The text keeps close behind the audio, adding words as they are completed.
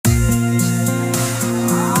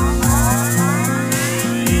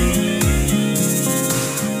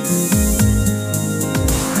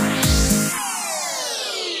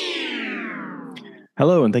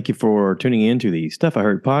Hello, and thank you for tuning in to the Stuff I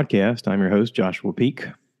Heard podcast. I'm your host, Joshua Peak.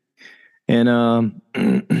 And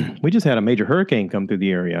we just had a major hurricane come through the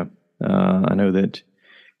area. I know that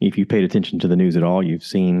if you paid attention to the news at all, you've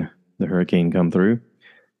seen the hurricane come through.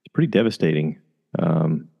 It's pretty devastating. I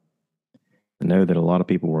know that a lot of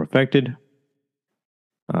people were affected.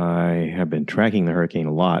 I have been tracking the hurricane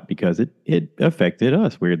a lot because it affected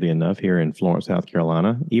us, weirdly enough, here in Florence, South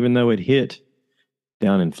Carolina. Even though it hit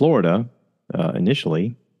down in Florida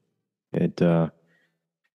initially, it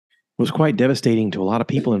was quite devastating to a lot of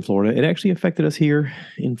people in Florida. It actually affected us here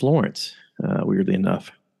in Florence, weirdly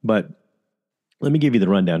enough. But let me give you the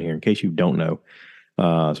rundown here in case you don't know,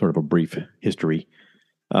 sort of a brief history.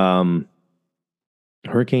 Hurricane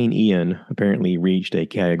Ian apparently reached a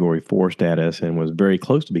Category 4 status and was very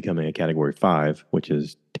close to becoming a Category 5, which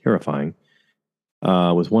is terrifying.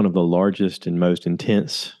 Was one of the largest and most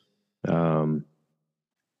intense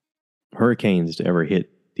hurricanes to ever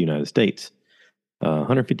hit the United States.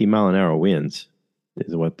 150-mile-an-hour winds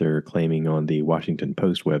is what they're claiming on the Washington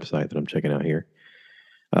Post website that I'm checking out here.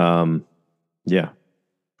 Yeah,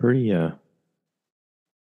 pretty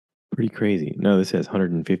crazy. No, this says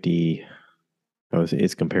 150. Oh,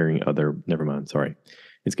 it's comparing other. Never mind. Sorry,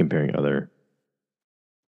 it's comparing other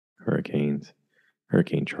hurricanes.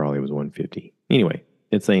 Hurricane Charlie was 150. Anyway,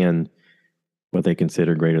 it's saying what they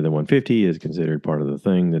consider greater than 150 is considered part of the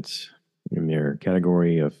thing that's in their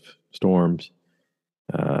category of storms.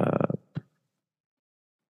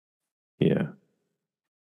 Yeah.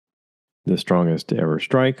 The strongest to ever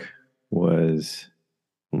strike was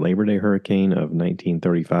Labor Day hurricane of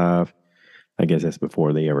 1935. I guess that's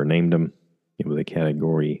before they ever named them. It was a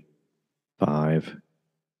Category 5-ish.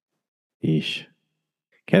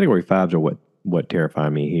 Category 5s are what terrify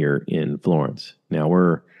me here in Florence. Now,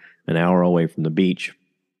 we're an hour away from the beach,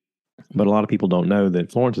 but a lot of people don't know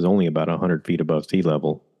that Florence is only about 100 feet above sea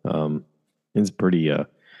level. It's a pretty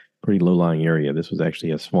low-lying area. This was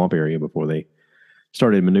actually a swamp area before they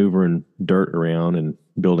started maneuvering dirt around and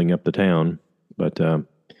building up the town. But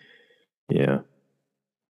yeah,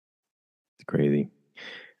 it's crazy.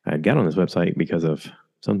 I got on this website because of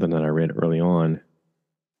something that I read early on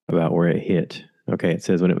about where it hit. Okay, it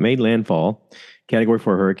says when it made landfall, Category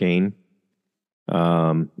 4 hurricane.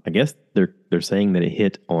 I guess they're saying that it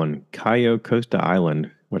hit on Cayo Costa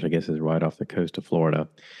Island, which I guess is right off the coast of Florida.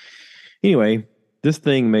 Anyway, this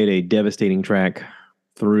thing made a devastating track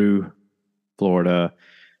through Florida,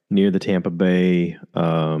 near the Tampa Bay,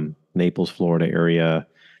 Naples, Florida area.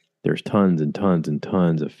 There's tons and tons and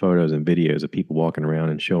tons of photos and videos of people walking around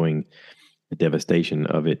and showing the devastation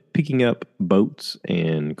of it, picking up boats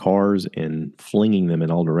and cars and flinging them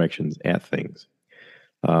in all directions at things.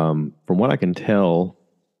 From what I can tell,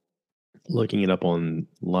 looking it up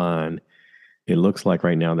online, it looks like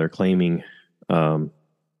right now they're claiming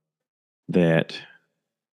that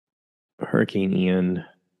Hurricane Ian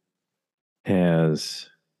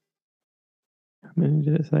has, how many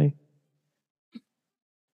did it say?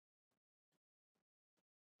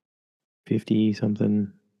 50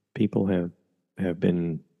 something people have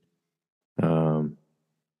been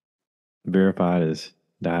verified as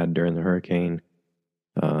died during the hurricane,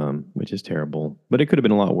 which is terrible. But it could have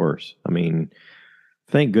been a lot worse. I mean,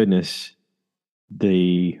 thank goodness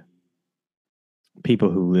the people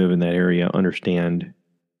who live in that area understand,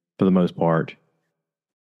 for the most part,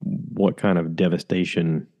 what kind of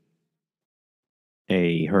devastation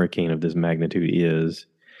a hurricane of this magnitude is.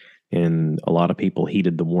 And a lot of people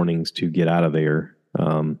heeded the warnings to get out of there.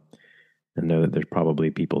 And know that there's probably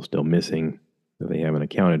people still missing that they haven't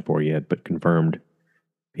accounted for yet, but confirmed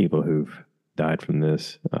people who've died from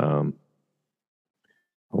this. I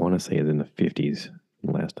want to say it's in the 50s,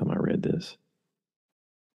 the last time I read this.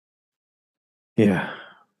 Yeah.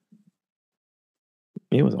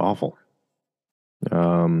 It was awful.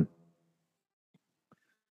 The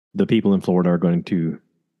people in Florida are going to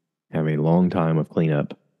have a long time of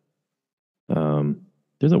cleanup.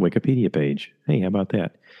 There's a Wikipedia page. Hey, how about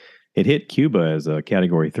that? It hit Cuba as a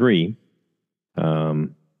Category 3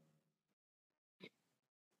 on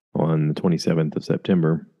the 27th of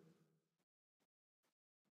September.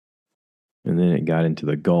 And then it got into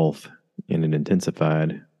the Gulf and it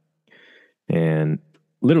intensified. And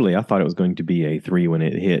literally, I thought it was going to be a 3 when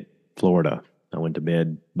it hit Florida. I went to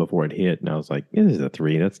bed before it hit and I was like, this is a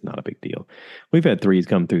 3. That's not a big deal. We've had 3s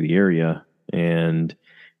come through the area and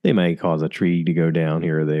they may cause a tree to go down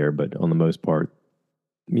here or there, but on the most part,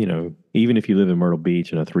 you know, even if you live in Myrtle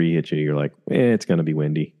Beach and a 3 hits you, you're like, it's going to be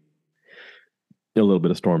windy. A little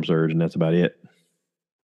bit of storm surge, and that's about it.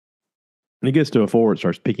 And it gets to a 4, it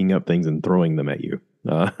starts picking up things and throwing them at you.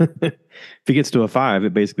 If it gets to a 5,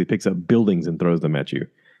 it basically picks up buildings and throws them at you.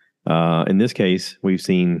 In this case, we've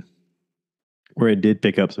seen where it did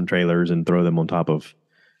pick up some trailers and throw them on top of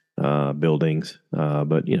buildings.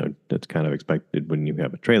 But, that's kind of expected when you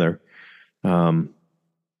have a trailer,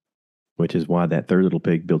 which is why that third little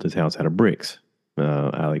pig built his house out of bricks.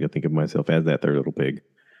 I like to think of myself as that third little pig.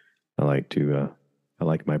 I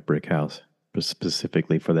like my brick house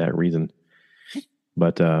specifically for that reason.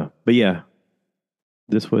 But yeah,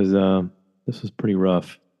 this was pretty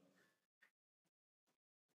rough.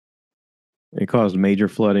 It caused major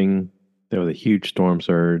flooding. There was a huge storm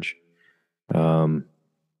surge. I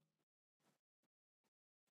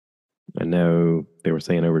know they were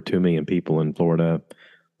saying over 2 million people in Florida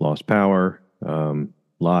lost power.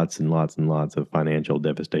 Lots and lots and lots of financial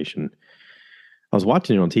devastation. I was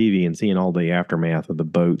watching it on TV and seeing all the aftermath of the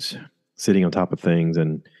boats sitting on top of things.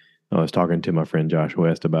 And I was talking to my friend Josh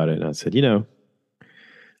West about it. And I said,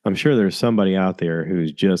 I'm sure there's somebody out there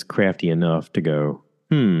who's just crafty enough to go,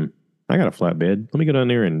 I got a flatbed. Let me go down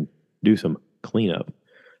there and do some cleanup.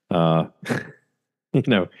 You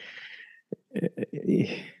know,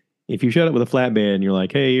 if you showed up with a flatbed and you're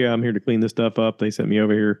like, hey, I'm here to clean this stuff up, they sent me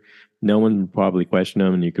over here, no one would probably question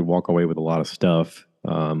them, and you could walk away with a lot of stuff.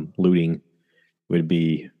 Looting would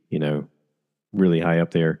be, really high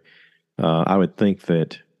up there. I would think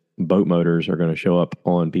that boat motors are going to show up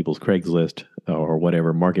on people's Craigslist or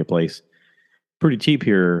whatever marketplace pretty cheap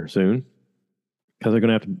here soon, because they're going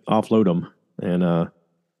to have to offload them. And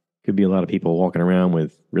could be a lot of people walking around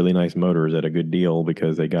with really nice motors at a good deal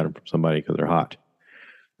because they got them from somebody because they're hot.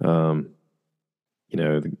 The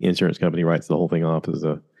insurance company writes the whole thing off as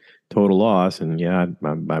a total loss. And yeah,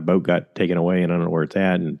 my boat got taken away and I don't know where it's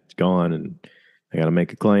at and it's gone and I got to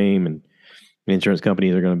make a claim. And insurance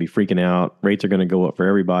companies are going to be freaking out. Rates are going to go up for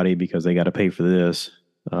everybody because they got to pay for this.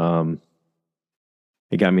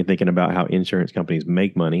 It got me thinking about how insurance companies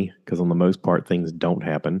make money, because on the most part, things don't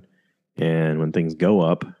happen. And when things go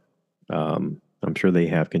up, I'm sure they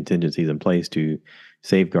have contingencies in place to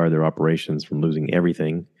safeguard their operations from losing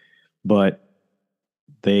everything. But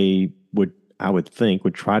they would, I would think,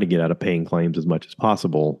 would try to get out of paying claims as much as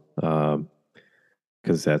possible,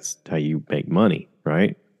 because that's how you make money,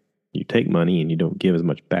 right? You take money and you don't give as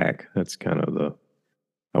much back. That's kind of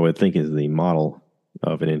I would think, is the model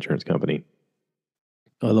of an insurance company.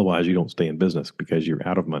 Otherwise, you don't stay in business because you're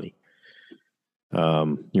out of money.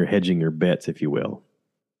 You're hedging your bets, if you will.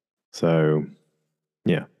 So,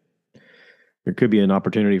 yeah, there could be an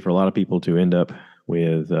opportunity for a lot of people to end up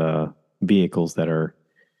with vehicles that are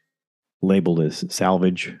labeled as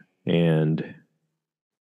salvage, and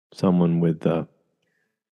someone with the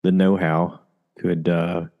know-how could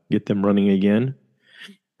get them running again,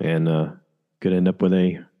 and could end up with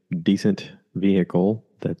a decent vehicle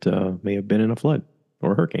that may have been in a flood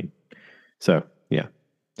or a hurricane. So, yeah.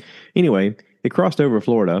 Anyway, it crossed over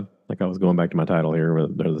Florida, like I was going back to my title here, or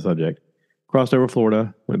the subject. Crossed over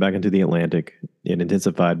Florida, went back into the Atlantic. It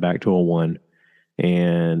intensified back to a 1,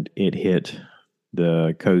 and it hit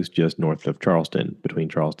the coast just north of Charleston. Between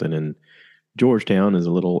Charleston and Georgetown is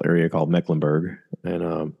a little area called Mecklenburg,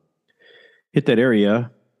 and hit that area.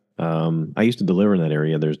 I used to deliver in that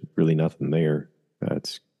area. There's really nothing there.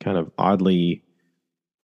 It's kind of oddly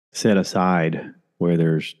set aside where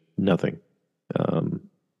there's nothing.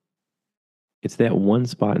 It's that one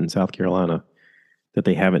spot in South Carolina that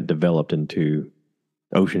they haven't developed into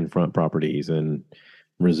oceanfront properties and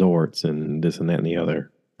resorts and this and that and the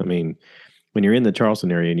other. I mean, when you're in the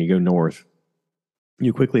Charleston area and you go north,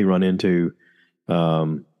 you quickly run into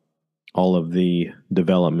all of the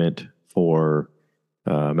development for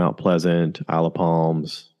Mount Pleasant, Isle of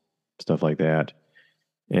Palms, stuff like that.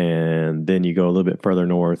 And then you go a little bit further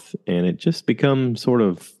north and it just becomes sort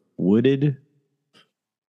of wooded.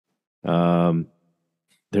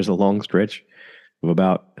 There's a long stretch of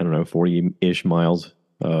about, 40-ish miles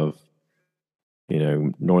of,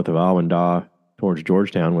 north of Alwyndaw towards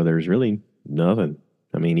Georgetown, where there's really nothing.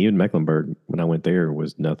 I mean, even Mecklenburg, when I went there,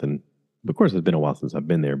 was nothing. Of course, it's been a while since I've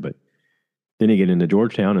been there, but then you get into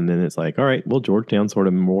Georgetown, and then it's like, all right, well, Georgetown sort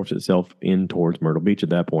of morphs itself in towards Myrtle Beach at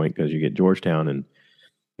that point, because you get Georgetown and,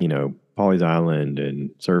 Pawleys Island and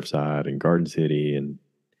Surfside and Garden City, and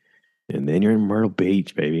then you're in Myrtle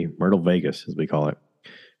Beach, baby. Myrtle Vegas, as we call it.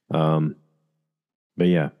 But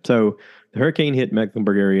yeah, so the hurricane hit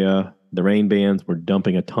Mecklenburg area. The rain bands were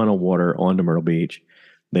dumping a ton of water onto Myrtle Beach.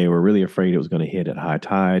 They were really afraid it was going to hit at high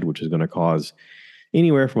tide, which is going to cause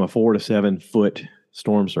anywhere from a 4 to 7 foot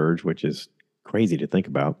storm surge, which is crazy to think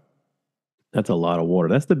about. That's a lot of water.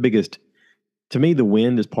 That's the biggest, to me, the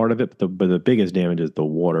wind is part of it, but the biggest damage is the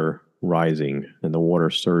water rising and the water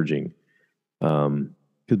surging.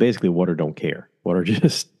 Because basically, water don't care. Water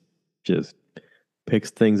just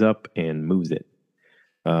picks things up and moves it.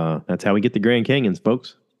 That's how we get the Grand Canyons,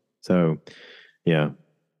 folks. So, yeah.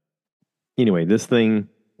 Anyway, this thing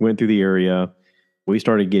went through the area. We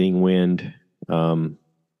started getting wind the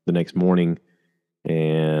next morning,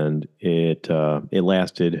 and it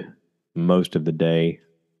lasted most of the day.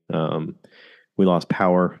 We lost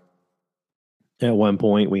power at one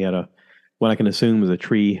point. We had what I can assume was a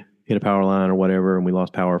tree hit a power line or whatever, and we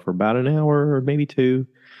lost power for about an hour or maybe two.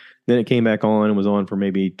 Then it came back on and was on for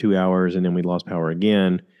maybe 2 hours, and then we lost power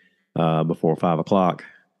again before 5 o'clock.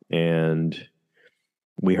 And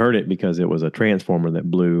we heard it because it was a transformer that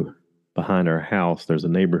blew behind our house. There's a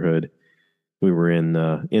neighborhood. We were in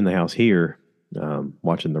the house here,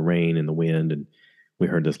 watching the rain and the wind, and we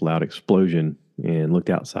heard this loud explosion and looked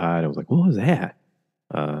outside. I was like, "What was that?"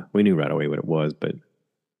 We knew right away what it was, but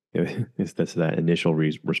that's that initial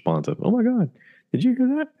response of, "Oh my God, did you hear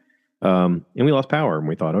that?" And we lost power, and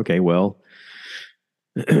we thought, okay, well,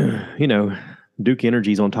 Duke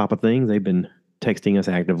Energy's on top of things. They've been texting us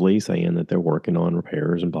actively saying that they're working on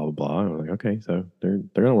repairs and blah blah blah. And I'm like, okay, so they're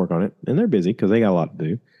gonna work on it, and they're busy because they got a lot to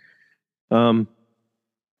do.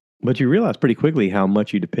 But you realize pretty quickly how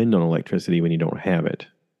much you depend on electricity when you don't have it.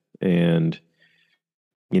 And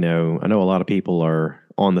I know a lot of people are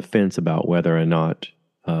on the fence about whether or not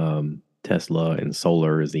Tesla and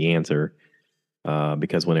solar is the answer,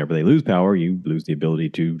 because whenever they lose power, you lose the ability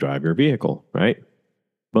to drive your vehicle, right?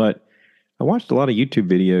 But I watched a lot of YouTube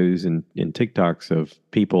videos and TikToks of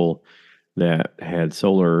people that had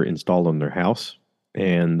solar installed on their house,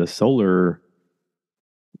 and the solar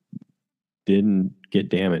didn't get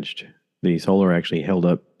damaged. The solar actually held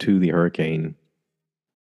up to the hurricane.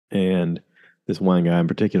 And this one guy in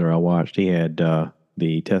particular I watched, he had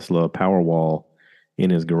the Tesla Powerwall in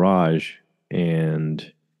his garage,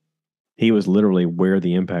 and he was literally where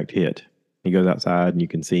the impact hit. He goes outside and you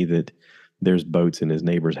can see that there's boats in his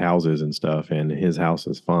neighbors' houses and stuff, and his house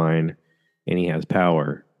is fine and he has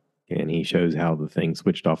power. And he shows how the thing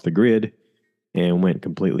switched off the grid and went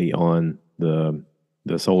completely on the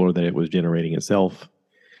solar that it was generating itself.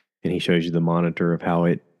 And he shows you the monitor of how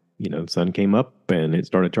it, the sun came up and it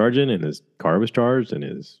started charging, and his car was charged and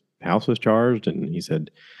his house was charged. And he said,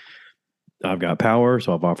 I've got power,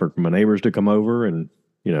 so I've offered for my neighbors to come over and,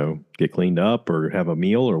 get cleaned up or have a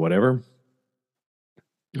meal or whatever.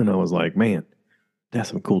 And I was like, man, that's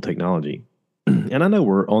some cool technology. And I know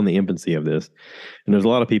we're on the infancy of this, and there's a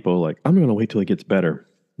lot of people like, I'm going to wait till it gets better.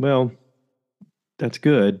 Well, that's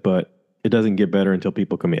good, but it doesn't get better until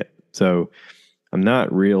people commit. So I'm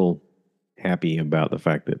not real happy about the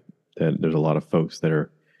fact that there's a lot of folks that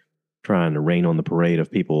are trying to rain on the parade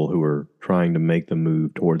of people who are trying to make the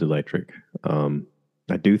move towards electric.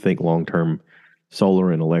 I do think long term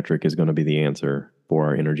solar and electric is going to be the answer for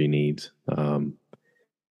our energy needs.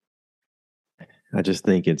 I just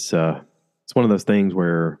think it's one of those things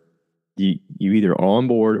where you either are on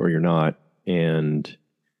board or you're not, and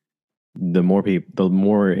the more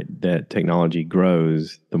that technology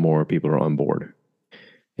grows, the more people are on board,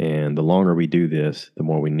 and the longer we do this, the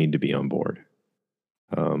more we need to be on board.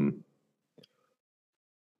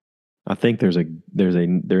 I think there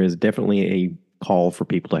is definitely a call for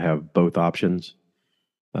people to have both options,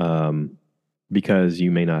 because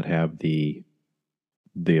you may not have the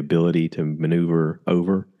ability to maneuver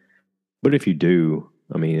over. But if you do,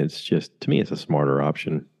 I mean, it's just, to me, it's a smarter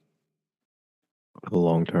option for the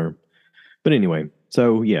long term. But anyway,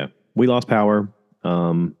 so yeah, we lost power.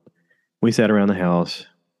 We sat around the house,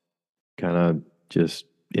 kind of just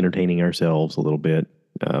entertaining ourselves a little bit.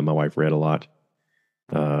 My wife read a lot.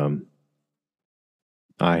 I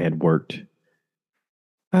had worked,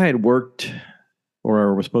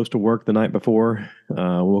 or was supposed to work the night before.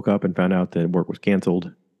 Woke up and found out that work was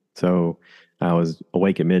canceled. So I was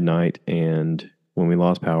awake at midnight, and when we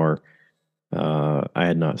lost power, I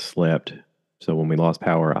had not slept. So when we lost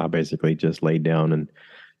power, I basically just laid down and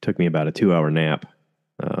took me about a 2-hour nap.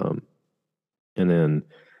 And then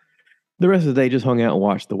the rest of the day just hung out and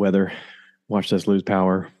watched the weather, watched us lose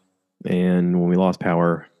power. And when we lost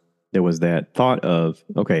power, there was that thought of,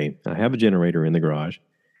 okay, I have a generator in the garage.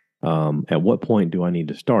 At what point do I need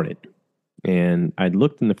to start it? And I'd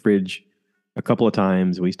looked in the fridge a couple of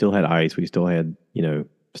times. We still had ice. We still had,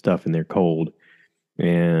 stuff in there cold.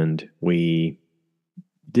 And we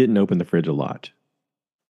didn't open the fridge a lot.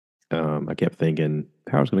 I kept thinking,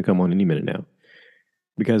 power's going to come on any minute now.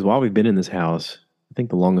 Because while we've been in this house, I think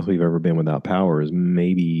the longest we've ever been without power is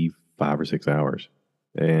maybe 5 or 6 hours.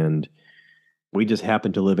 And we just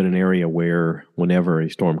happen to live in an area where whenever a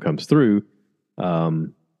storm comes through,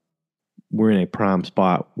 we're in a prime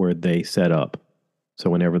spot where they set up. So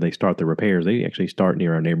whenever they start the repairs, they actually start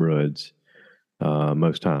near our neighborhoods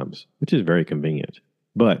most times, which is very convenient.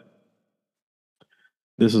 But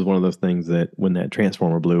this is one of those things that when that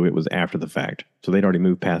transformer blew, it was after the fact. So they'd already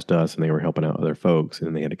moved past us and they were helping out other folks,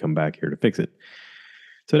 and they had to come back here to fix it.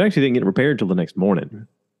 So it actually didn't get repaired until the next morning.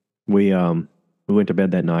 We went to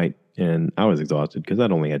bed that night, and I was exhausted because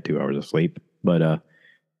I'd only had 2 hours of sleep. But I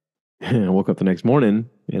woke up the next morning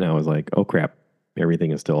and I was like, "Oh crap,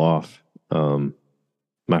 everything is still off."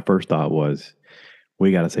 My first thought was,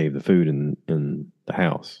 we got to save the food in the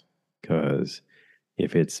house, because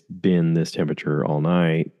if it's been this temperature all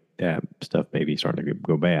night, that stuff may be starting to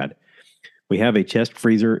go bad. We have a chest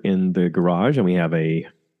freezer in the garage, and we have a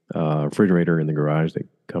refrigerator in the garage that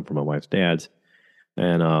come from my wife's dad's.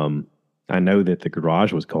 And I know that the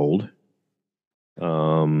garage was cold.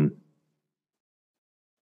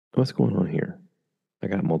 What's going on here? I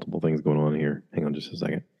got multiple things going on here. Hang on just a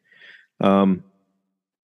second.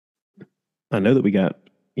 I know that we got,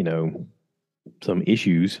 some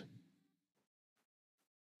issues.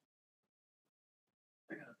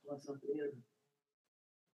 I gotta plug something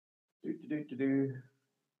in.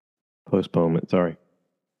 Postponement. Sorry.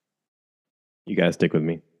 You guys stick with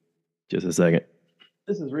me. Just a second.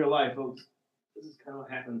 This is real life, folks. This is kind of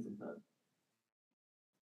what happens sometimes.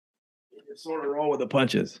 You just sort of roll with the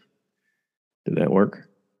punches. Did that work?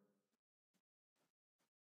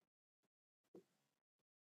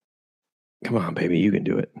 Come on, baby. You can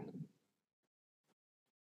do it.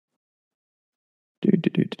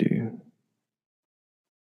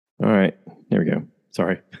 All right. There we go.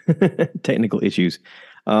 Sorry. Technical issues.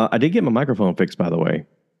 I did get my microphone fixed, by the way.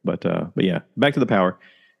 But yeah, back to the power.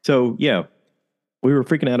 So yeah, we were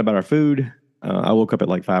freaking out about our food. I woke up at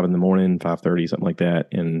like 5 in the morning, 5:30, something like that,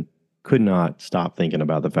 and could not stop thinking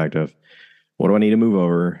about the fact of, what do I need to move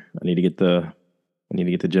over? I need to get the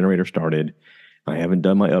generator started. I haven't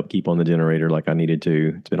done my upkeep on the generator like I needed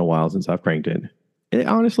to. It's been a while since I've cranked it.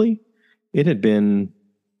 Honestly, it had been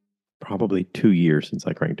probably 2 years since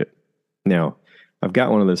I cranked it. Now, I've got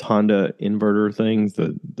one of those Honda inverter things,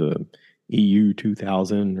 the EU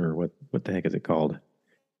 2000, or what the heck is it called?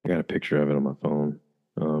 I got a picture of it on my phone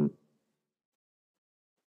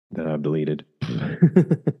that I've deleted.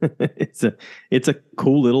 It's a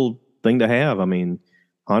cool little thing to have. I mean,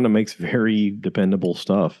 Honda makes very dependable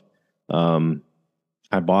stuff.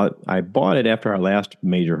 I bought it after our last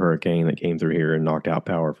major hurricane that came through here and knocked out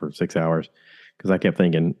power for 6 hours, because I kept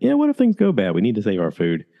thinking, what if things go bad? We need to save our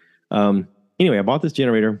food. Anyway, I bought this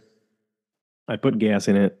generator. I put gas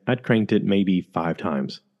in it. I'd cranked it maybe 5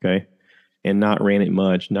 times, okay, and not ran it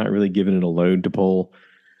much, not really given it a load to pull.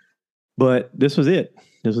 But this was it.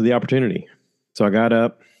 This was the opportunity. So I got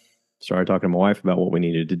up, started talking to my wife about what we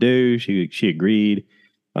needed to do. She agreed.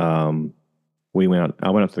 I went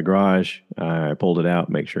up to the garage. I pulled it out,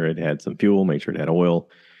 make sure it had some fuel, make sure it had oil.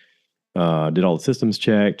 Did all the systems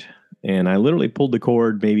checked, and I literally pulled the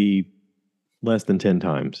cord maybe less than 10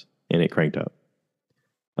 times, and it cranked up.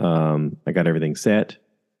 I got everything set.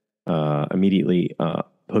 Immediately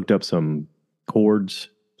hooked up some cords,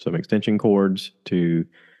 some extension cords to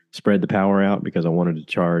spread the power out, because I wanted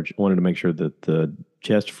to make sure that the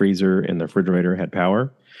chest freezer and the refrigerator had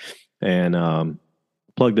power. And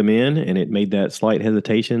plugged them in, and it made that slight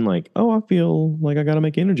hesitation, like, oh, I feel like I got to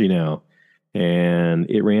make energy now. And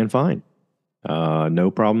it ran fine.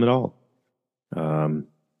 No problem at all.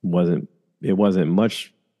 It wasn't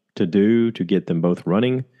much to do to get them both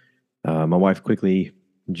running. My wife quickly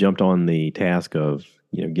jumped on the task of,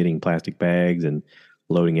 getting plastic bags and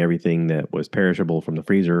loading everything that was perishable from the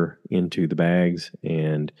freezer into the bags.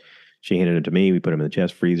 And she handed it to me. We put them in the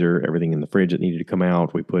chest freezer. Everything in the fridge that needed to come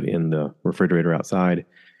out, we put in the refrigerator outside.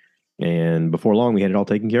 And before long, we had it all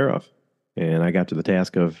taken care of. And I got to the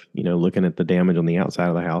task of, looking at the damage on the outside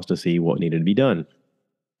of the house to see what needed to be done.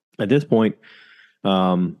 At this point,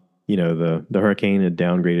 the hurricane had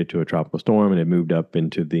downgraded to a tropical storm and had moved up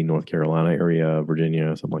into the North Carolina area,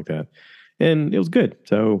 Virginia, something like that. And it was good.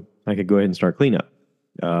 So I could go ahead and start cleanup.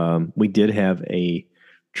 We did have a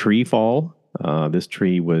tree fall. This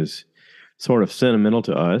tree was sort of sentimental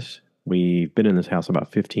to us. We've been in this house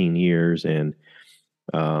about 15 years, and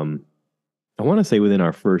I want to say within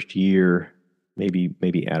our first year,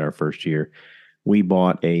 maybe at our first year, we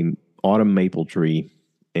bought a autumn maple tree,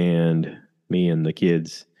 and me and the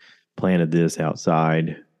kids planted this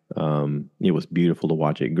outside. It was beautiful to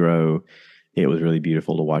watch it grow. It was really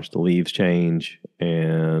beautiful to watch the leaves change,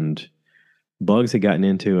 and bugs had gotten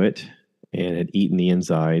into it and had eaten the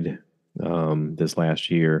inside this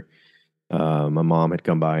last year. My mom had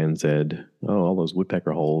come by and said, "Oh, all those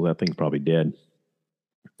woodpecker holes, that thing's probably dead."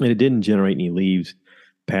 and it didn't generate any leaves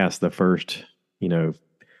past the first,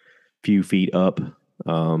 few feet up.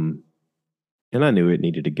 Um, and I knew it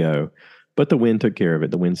needed to go, but the wind took care of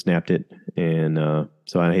it. The wind snapped it, and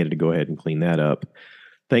so I had to go ahead and clean that up.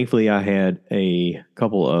 Thankfully, I had a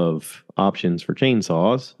couple of options for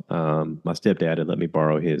chainsaws. My stepdad had let me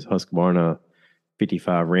borrow his Husqvarna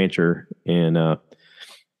 55 Rancher, and I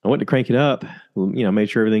went to crank it up. Made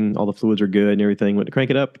sure everything, all the fluids are good and everything. Went to crank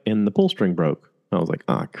it up, and the pull string broke. I was like,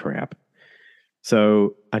 ah, crap.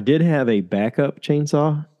 So I did have a backup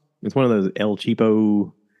chainsaw. It's one of those El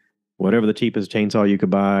Cheapo, whatever the cheapest chainsaw you could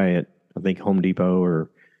buy at, I think, Home Depot or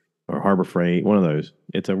Harbor Freight. One of those.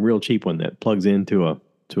 It's a real cheap one that plugs into a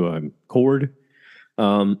cord.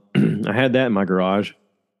 I had that in my garage.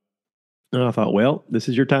 And I thought, well, this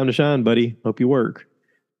is your time to shine, buddy. Hope you work.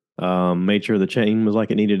 Made sure the chain was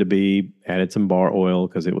like it needed to be, added some bar oil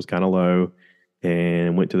because it was kind of low,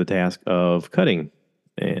 and went to the task of cutting.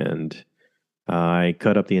 And I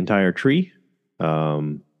cut up the entire tree.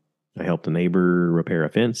 I helped a neighbor repair a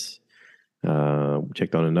fence.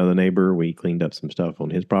 Checked on another neighbor. We cleaned up some stuff on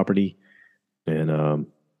his property. And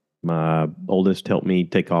my oldest helped me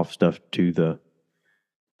take off stuff to the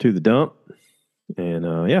dump.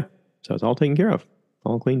 And yeah, so it's all taken care of,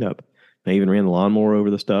 all cleaned up. I even ran the lawnmower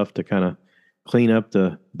over the stuff to kind of clean up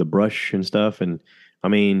the brush and stuff. And I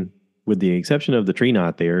mean, with the exception of the tree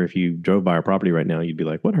knot there, if you drove by our property right now, you'd be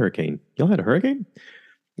like, "What hurricane? Y'all had a hurricane?"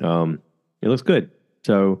 It looks good.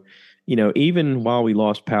 So, even while we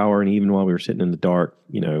lost power and even while we were sitting in the dark,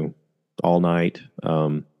 all night,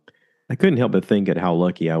 I couldn't help but think at how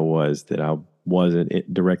lucky I was that I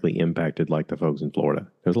wasn't directly impacted like the folks in Florida.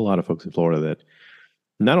 There's a lot of folks in Florida that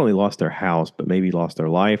not only lost their house, but maybe lost their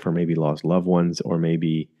life, or maybe lost loved ones, or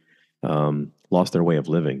maybe lost their way of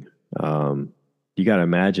living. You got to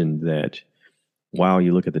imagine that while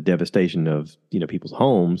you look at the devastation of people's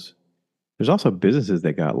homes, there's also businesses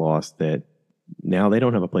that got lost that now they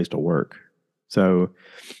don't have a place to work. So,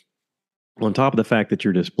 on top of the fact that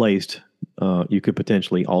you're displaced, you could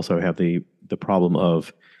potentially also have the problem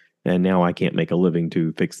of, and now I can't make a living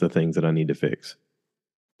to fix the things that I need to fix.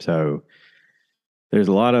 So there's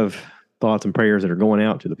a lot of thoughts and prayers that are going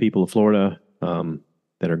out to the people of Florida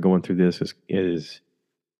that are going through this. Is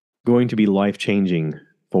going to be life changing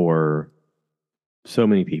for so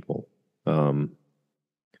many people.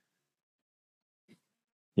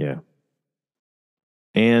 Yeah.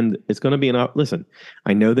 And it's going to be listen,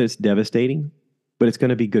 I know that it's devastating, but it's going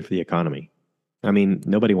to be good for the economy. I mean,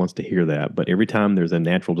 nobody wants to hear that, but every time there's a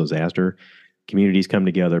natural disaster, communities come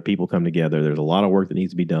together, people come together. There's a lot of work that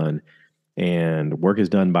needs to be done, and work is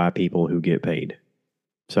done by people who get paid.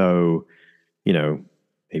 So,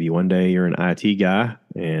 maybe one day you're an IT guy,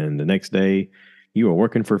 and the next day you are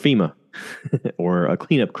working for FEMA or a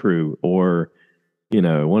cleanup crew, or,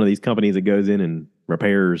 one of these companies that goes in and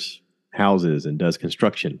repairs houses and does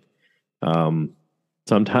construction.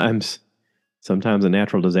 Sometimes a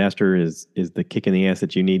natural disaster is the kick in the ass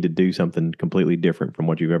that you need to do something completely different from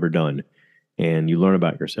what you've ever done. And you learn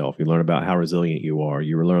about yourself. You learn about how resilient you are.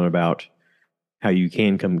 You learn about how you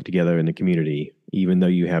can come together in the community, even though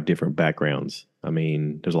you have different backgrounds. I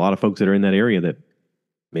mean, there's a lot of folks that are in that area that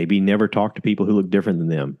maybe never talk to people who look different than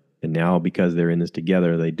them. And now because they're in this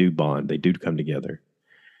together, they do bond. They do come together.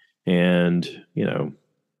 And,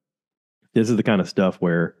 this is the kind of stuff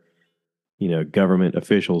where, government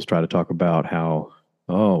officials try to talk about how,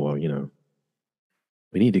 oh, well,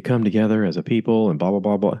 we need to come together as a people and blah, blah,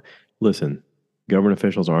 blah, blah. Listen, government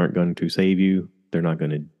officials aren't going to save you. They're not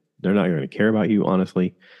going to care about you,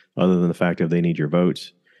 honestly, other than the fact that they need your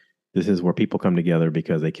votes. This is where people come together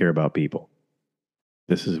because they care about people.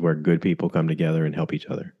 This is where good people come together and help each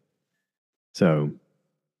other. So,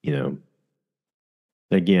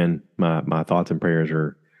 again, my thoughts and prayers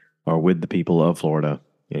are with the people of Florida.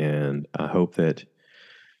 And I hope that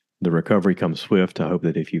the recovery comes swift. I hope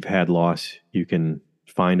that if you've had loss, you can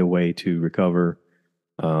find a way to recover.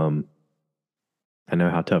 I know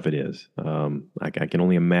how tough it is. I can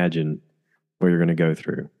only imagine what you're going to go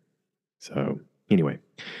through. So anyway,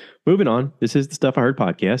 moving on. This is the Stuff I Heard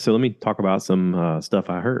podcast. So let me talk about some stuff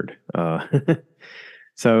I heard.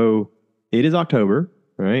 So it is October,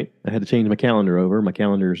 right? I had to change my calendar over. My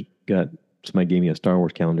calendar's somebody gave me a Star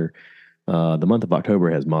Wars calendar. The month of October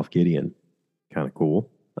has Moff Gideon. Kind of cool.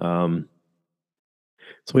 So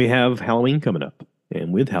we have Halloween coming up.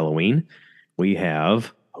 And with Halloween, we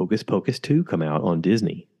have Hocus Pocus 2 come out on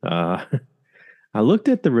Disney. I looked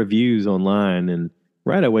at the reviews online, and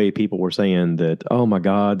right away people were saying that, oh my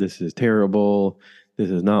God, this is terrible. This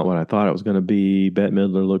is not what I thought it was going to be. Bette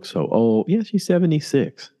Midler looks so old. Yeah, she's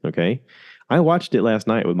 76. Okay. I watched it last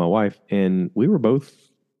night with my wife, and we were both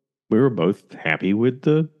we were both happy with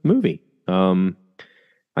the movie. I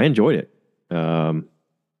enjoyed it.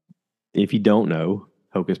 If you don't know,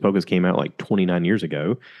 Hocus Pocus came out like 29 years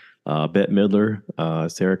ago. Bette Midler,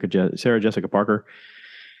 Sarah Jessica Parker,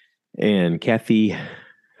 and Kathy.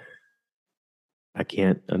 I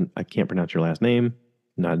can't pronounce your last name.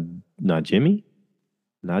 Najimy.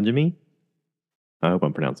 Najimy. I hope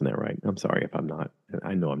I'm pronouncing that right. I'm sorry if I'm not.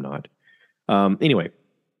 I know I'm not. Anyway,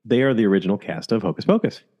 they are the original cast of Hocus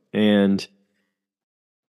Pocus, and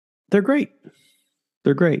they're great.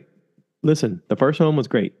 They're great. Listen, the first one was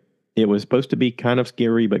great. It was supposed to be kind of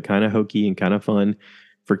scary, but kind of hokey and kind of fun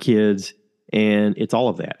for kids, and it's all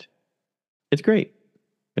of that. It's great.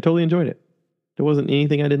 I totally enjoyed it. There wasn't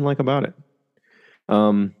anything I didn't like about it.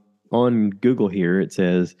 On Google here, it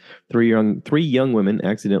says three young women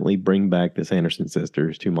accidentally bring back the Sanderson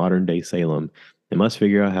sisters to modern day Salem and must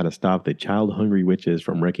figure out how to stop the child hungry witches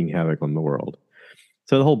from wreaking havoc on the world.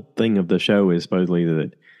 So the whole thing of the show is supposedly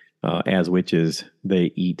that as witches,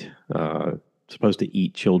 they eat supposed to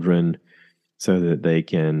eat children so that they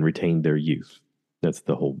can retain their youth. That's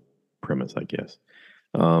the whole premise, I guess.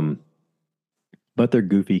 But they're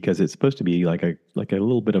goofy because it's supposed to be like a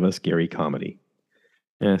little bit of a scary comedy.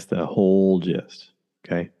 That's the whole gist.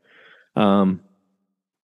 Okay.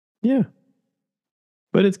 Yeah.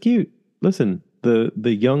 But it's cute. Listen, the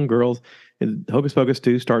young girls, Hocus Pocus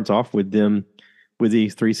 2 starts off with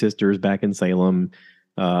these three sisters back in Salem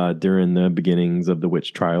during the beginnings of the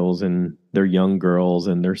witch trials, and they're young girls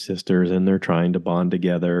and they're sisters and they're trying to bond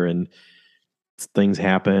together, and things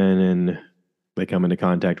happen and they come into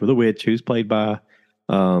contact with a witch who's played by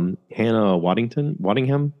Hannah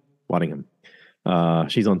Waddingham.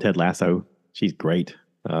 She's on Ted Lasso. She's great.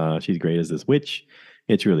 She's great as this witch.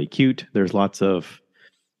 It's really cute. There's lots of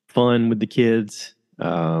fun with the kids.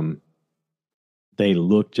 They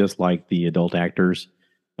look just like the adult actors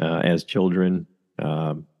as children,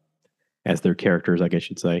 as their characters, I guess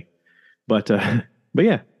you'd say. But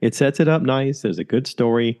yeah, it sets it up nice. There's a good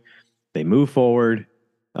story. They move forward.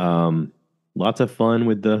 Lots of fun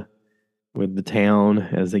with the town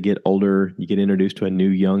as they get older. You get introduced to a new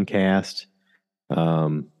young cast.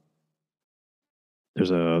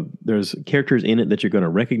 There's characters in it that you're going to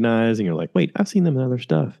recognize, and you're like, wait, I've seen them in other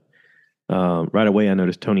stuff. Right away, I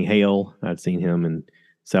noticed Tony Hale. I'd seen him in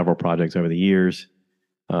several projects over the years.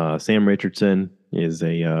 Sam Richardson is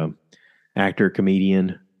a actor,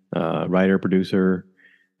 comedian, writer, producer.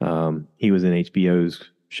 He was in HBO's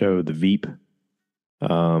show The Veep.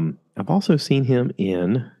 I've also seen him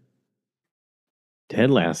in Ted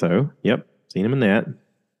Lasso. Yep, seen him in that.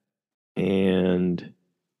 And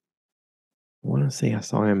I want to say I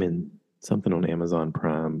saw him in something on Amazon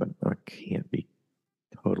Prime, but I can't be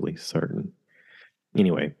totally certain.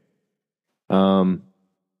 Anyway, but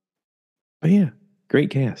yeah, great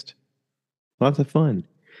cast, lots of fun.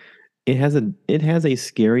 It has a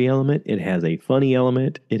scary element. It has a funny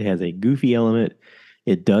element. It has a goofy element.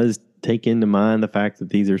 It does take into mind the fact that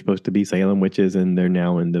these are supposed to be Salem witches and they're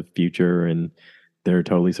now in the future and they're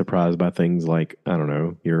totally surprised by things like, I don't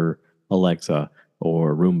know, your Alexa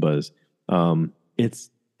or Roombas. It's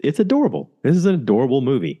adorable. This is an adorable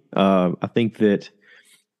movie. I think that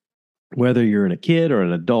whether you're a kid or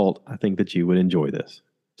an adult, I think that you would enjoy this.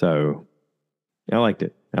 So I liked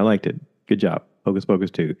it. Good job. Hocus Pocus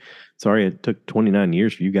 2. Sorry it took 29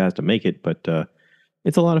 years for you guys to make it, but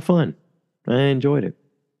it's a lot of fun. I enjoyed it.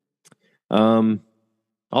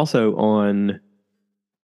 Also on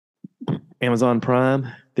Amazon Prime,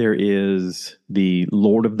 there is the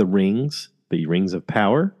Lord of the Rings, the Rings of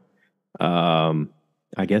Power. I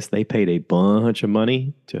guess they paid a bunch of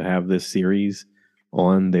money to have this series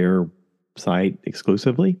on their site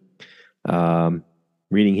exclusively.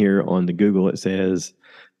 Reading here on the Google, it says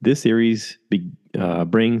this series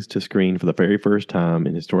brings to screen for the very first time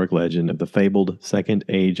in historic legend of the fabled Second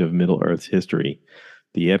Age of Middle Earth's history.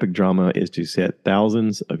 The epic drama is set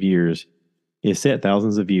thousands of years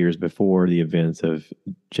before the events of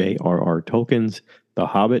J.R.R. Tolkien's The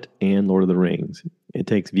Hobbit and Lord of the Rings. It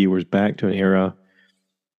takes viewers back to an era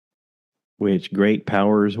which great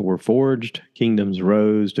powers were forged, kingdoms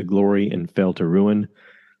rose to glory and fell to ruin.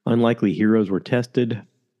 Unlikely heroes were tested.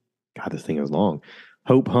 God, this thing is long.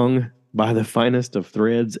 Hope hung by the finest of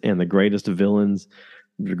threads, and the greatest villain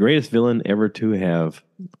ever to have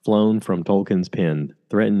flown from Tolkien's pen,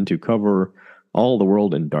 threatened to cover all the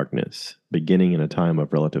world in darkness. Beginning in a time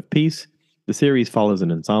of relative peace, the series follows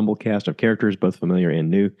an ensemble cast of characters, both familiar and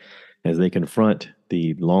new, as they confront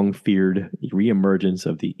the long-feared reemergence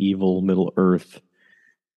of the evil Middle Earth.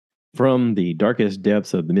 From the darkest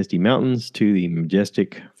depths of the Misty Mountains to the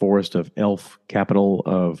majestic forest of elf capital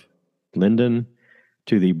of Lindon,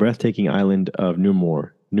 to the breathtaking island of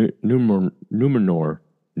Numenor,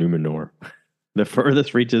 the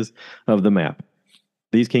furthest reaches of the map.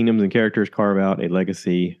 These kingdoms and characters carve out a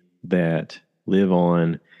legacy that live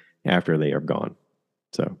on after they are gone.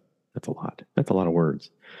 So that's a lot. That's a lot of words.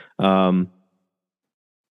 So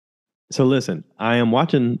listen, I am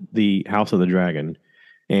watching the House of the Dragon,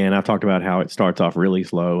 and I've talked about how it starts off really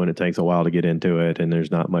slow and it takes a while to get into it, and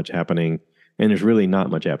there's not much happening. And there's really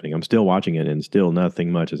not much happening. I'm still watching it, and still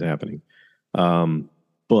nothing much is happening.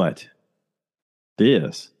 But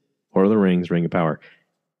this, Lord of the Rings, Ring of Power,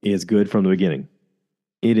 is good from the beginning.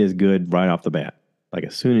 It is good right off the bat. Like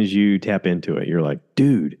as soon as you tap into it, you're like,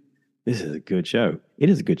 dude, this is a good show.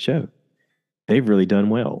 It is a good show. They've really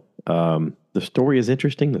done well. The story is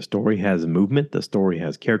interesting. The story has movement. The story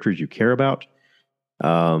has characters you care about.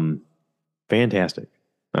 Fantastic.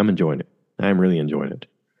 I'm enjoying it. I'm really enjoying it.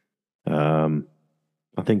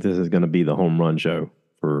 I think this is going to be the home run show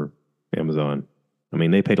for Amazon. I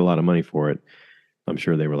mean, they paid a lot of money for it. I'm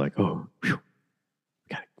sure they were like, oh, whew,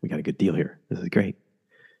 we got a good deal here. This is great.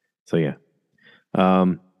 So, yeah.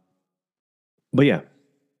 But yeah,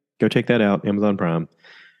 go check that out, Amazon Prime.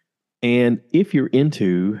 And if you're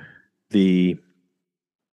into the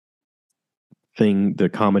thing, the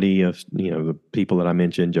comedy of, the people that I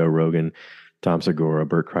mentioned, Joe Rogan, Tom Segura,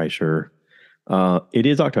 Bert Kreischer, it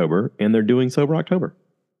is October, and they're doing Sober October.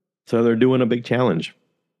 So they're doing a big challenge.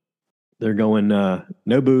 They're going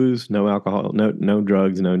no booze, no alcohol, no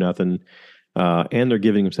drugs, no nothing. And they're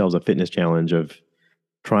giving themselves a fitness challenge of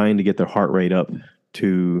trying to get their heart rate up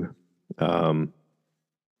to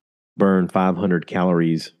burn 500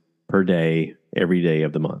 calories per day, every day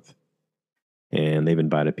of the month. And they've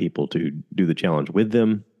invited people to do the challenge with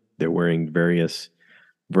them. They're wearing various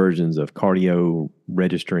versions of cardio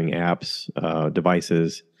registering apps,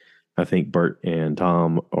 devices. I think Bert and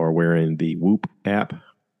Tom are wearing the Whoop app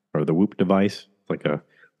or the Whoop device. It's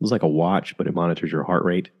like a watch, but it monitors your heart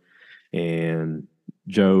rate. And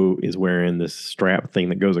Joe is wearing this strap thing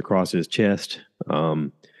that goes across his chest.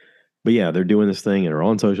 But yeah, they're doing this thing and are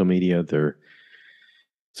on social media. They're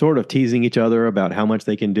sort of teasing each other about how much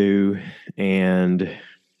they can do. And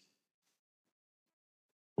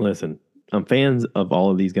listen, I'm fans of all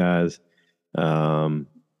of these guys.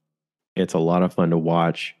 It's a lot of fun to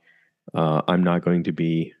watch. I'm not going to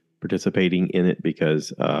be participating in it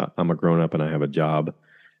because I'm a grown up and I have a job,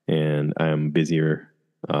 and I'm busier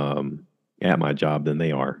at my job than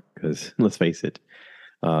they are. Because let's face it,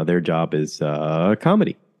 their job is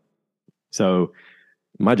comedy. So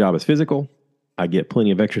my job is physical. I get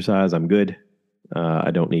plenty of exercise. I'm good.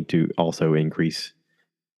 I don't need to also increase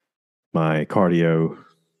my cardio,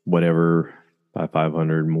 whatever, by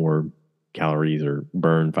 500 more calories or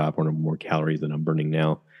burn 500 more calories than I'm burning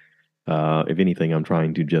now. If anything, I'm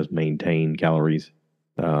trying to just maintain calories.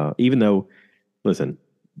 Even though, listen,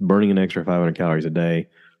 burning an extra 500 calories a day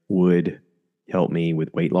would help me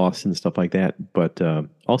with weight loss and stuff like that. But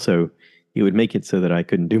also, it would make it so that I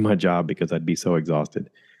couldn't do my job because I'd be so exhausted.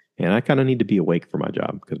 And I kind of need to be awake for my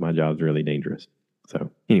job because my job's really dangerous.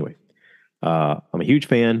 So anyway, I'm a huge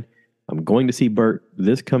fan. I'm going to see Bert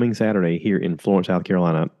this coming Saturday here in Florence, South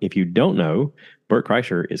Carolina. If you don't know, Bert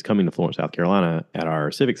Kreischer is coming to Florence, South Carolina at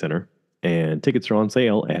our Civic Center. And tickets are on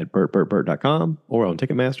sale at bertbertbert.com or on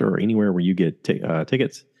Ticketmaster or anywhere where you get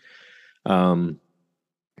tickets.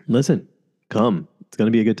 Listen, come. It's going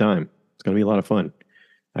to be a good time. It's going to be a lot of fun.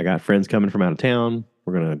 I got friends coming from out of town.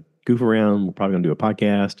 We're going to goof around. We're probably going to do a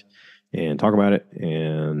podcast and talk about it.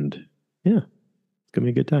 And yeah, it's going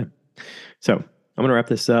to be a good time. So I'm going to wrap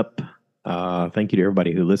this up. Thank you to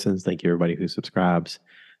everybody who listens. Thank you to everybody who subscribes.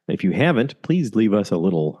 If you haven't, please leave us a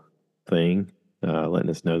little thing letting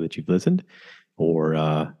us know that you've listened, or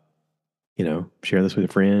share this with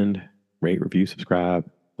a friend, rate, review, subscribe,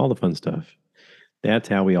 all the fun stuff. That's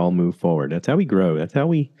how we all move forward. That's how we grow. That's how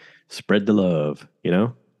we spread the love,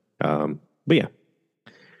 But yeah,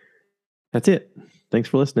 that's it. Thanks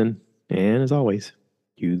for listening. And as always,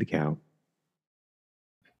 you the cow.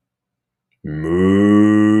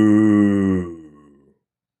 Moo.